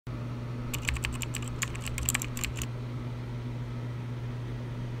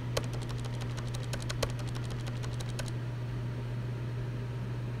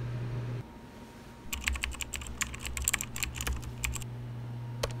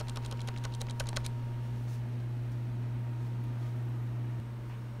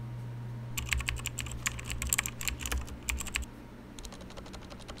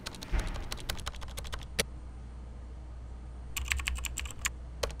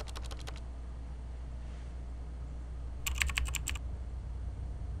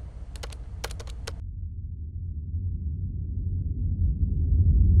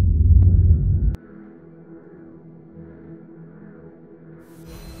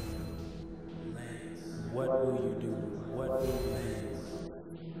What will you do? What will land?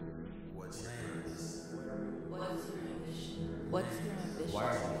 What's your purpose? What's your ambition? What's your ambition? Why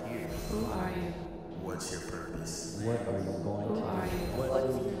are you here? Who are you? What's your purpose? What are you going to Who do? are you? What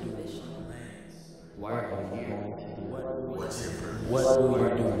What's will your you do? ambition? Why are you here? What's your purpose? What will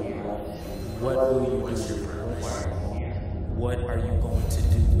you do? What will you What's your do? purpose? Why are you here? What are you going to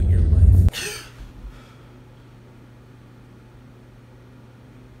do with your life?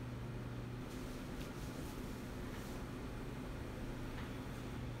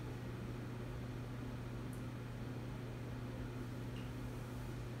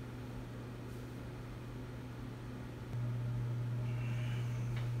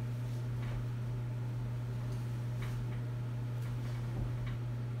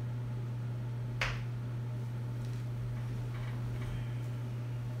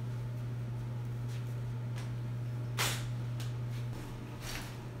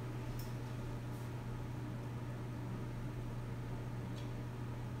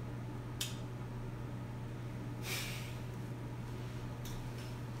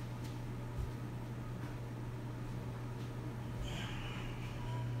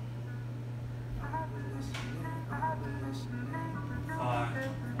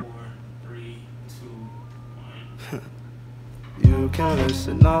 You can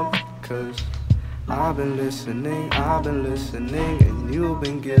listen up, cause I've been listening, and you've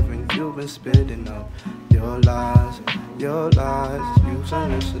been spitting up your lies, you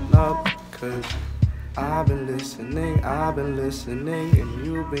can listen up, cause I've been listening, and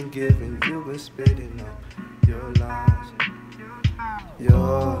you've been spitting up your lies.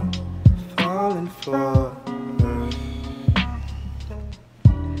 You're falling for her.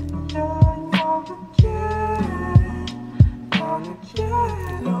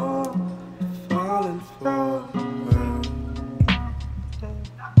 You're falling for her.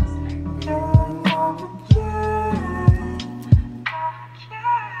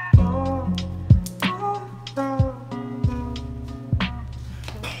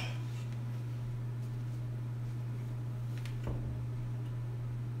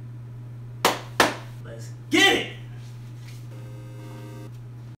 Let's get it!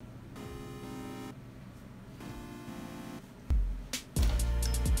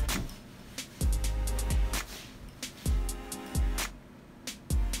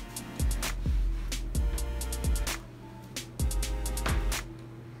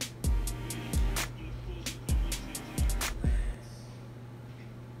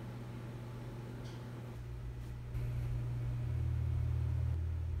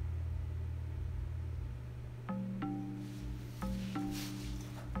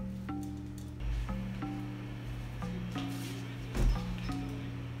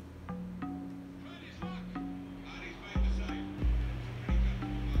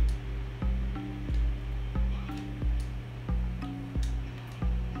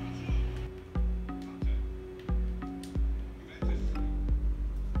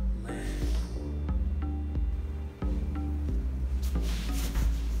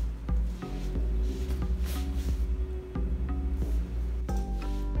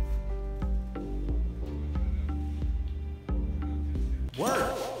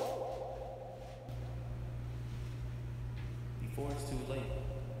 Work! Before it's too late.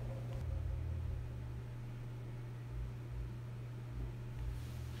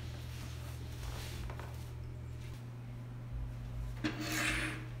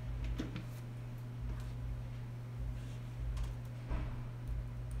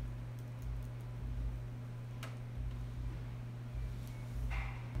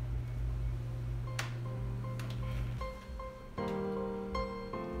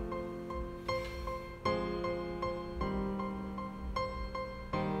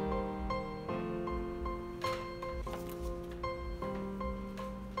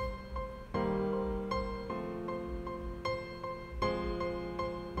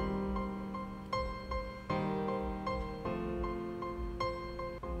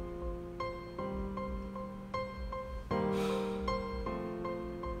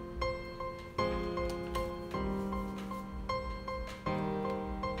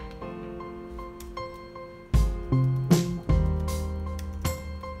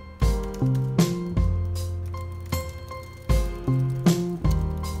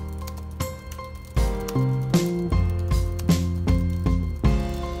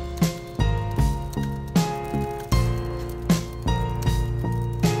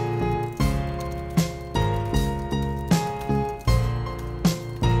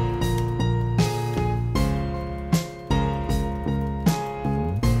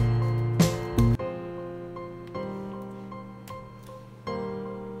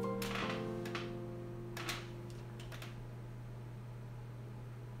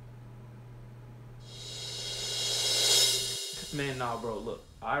 Man, nah, bro, look.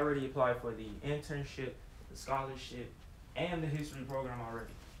 I already applied for the internship, the scholarship, and the history program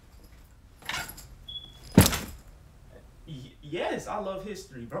already. Yes, I love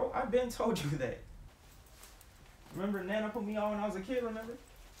history, bro. I've been told you that. Remember Nana put me on when I was a kid, remember?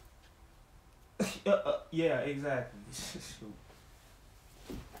 Yeah, exactly.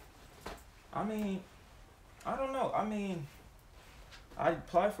 I mean, I don't know. I mean, I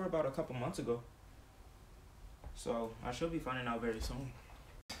applied for about a couple months ago. So I should be finding out very soon.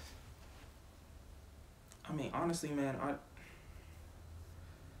 I mean, honestly, man,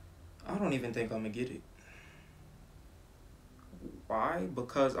 I don't even think I'm gonna get it. Why?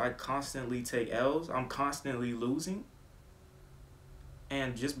 Because I constantly take L's. I'm constantly losing.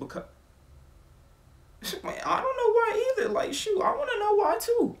 And just because... Man, I don't know why either. Like, shoot, I want to know why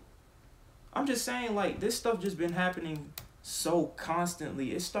too. I'm just saying, like, this stuff just been happening so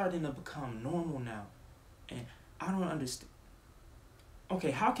constantly. It's starting to become normal now. And I don't understand. Okay,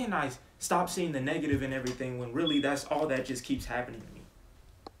 how can I stop seeing the negative in everything when really that's all that just keeps happening to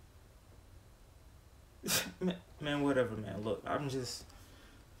me? Man, whatever, man. Look, I'm just...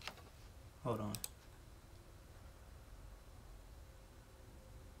 Hold on.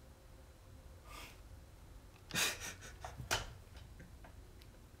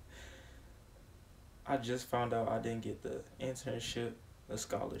 I just found out I didn't get the internship, the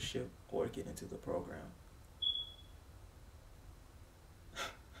scholarship, or get into the program.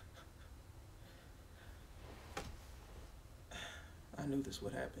 I knew this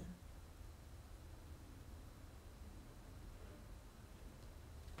would happen.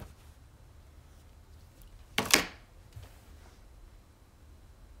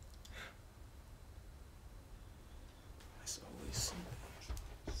 It's always something.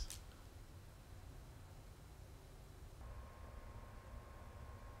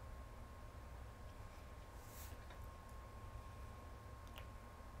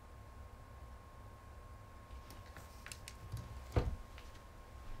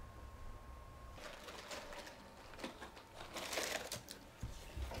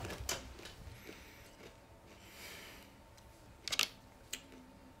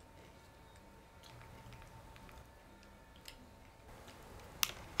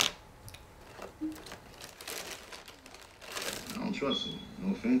 I don't trust him.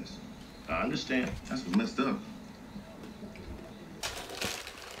 No offense. I understand. That's what's messed up.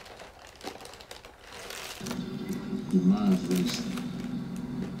 Your mind's racing.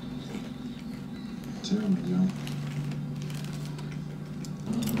 Tell me, Joe.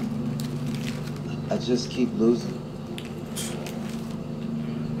 I just keep losing.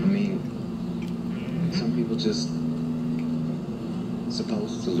 I mean, some people just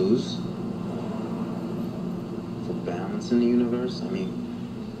supposed to lose for balance in the universe. I mean,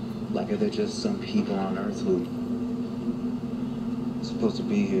 like, are there just some people on Earth who are supposed to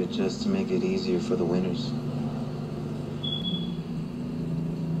be here just to make it easier for the winners?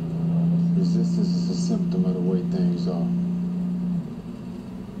 Resistance is a symptom of the way things are,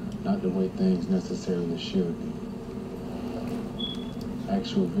 not the way things necessarily should be.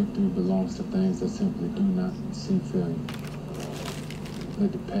 Actual victory belongs to things that simply do not see failure.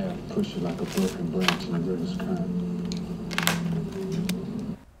 Let the path push you like a broken branch in a river's current.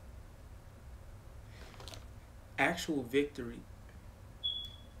 Actual victory.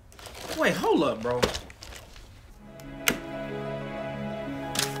 Wait, hold up, bro.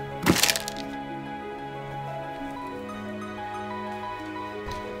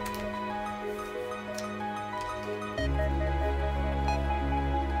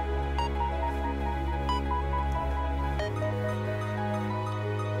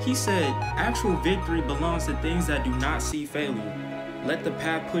 He said, actual victory belongs to things that do not see failure. Let the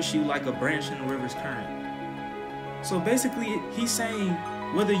path push you like a branch in the river's current. So basically, he's saying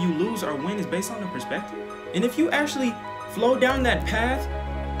whether you lose or win is based on the perspective. And if you actually flow down that path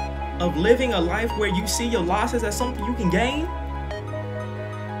of living a life where you see your losses as something you can gain,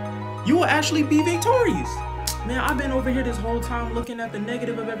 you will actually be victorious. Man, I've been over here this whole time looking at the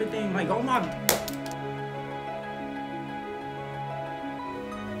negative of everything. Like, oh my...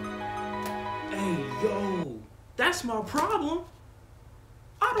 Hey, yo, that's my problem.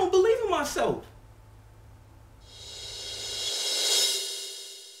 I don't believe in myself.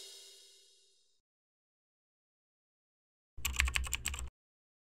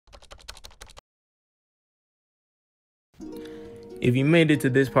 If you made it to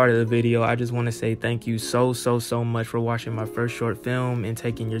this part of the video, I just want to say thank you so much for watching my first short film and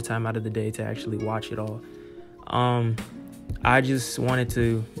taking your time out of the day to actually watch it all. I just wanted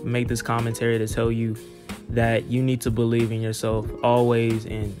to make this commentary to tell you that you need to believe in yourself always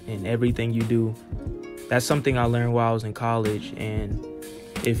in everything you do. that's something I learned while I was in college. And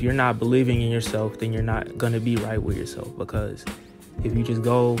if you're not believing in yourself, then you're not going to be right with yourself, because if you just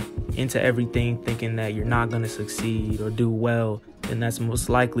go into everything thinking that you're not going to succeed or do well, then that's most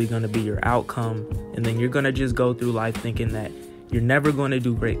likely going to be your outcome. And then you're going to just go through life thinking that you're never going to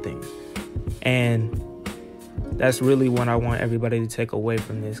do great things. And that's really what I want everybody to take away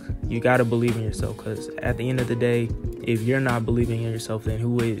from this. You got to believe in yourself, because at the end of the day, if you're not believing in yourself, then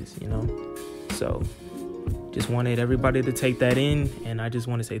who is, you know? So just wanted everybody to take that in. And I just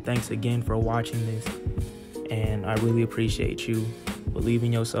want to say thanks again for watching this. And I really appreciate you. Believe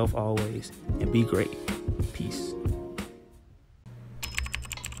in yourself always and be great.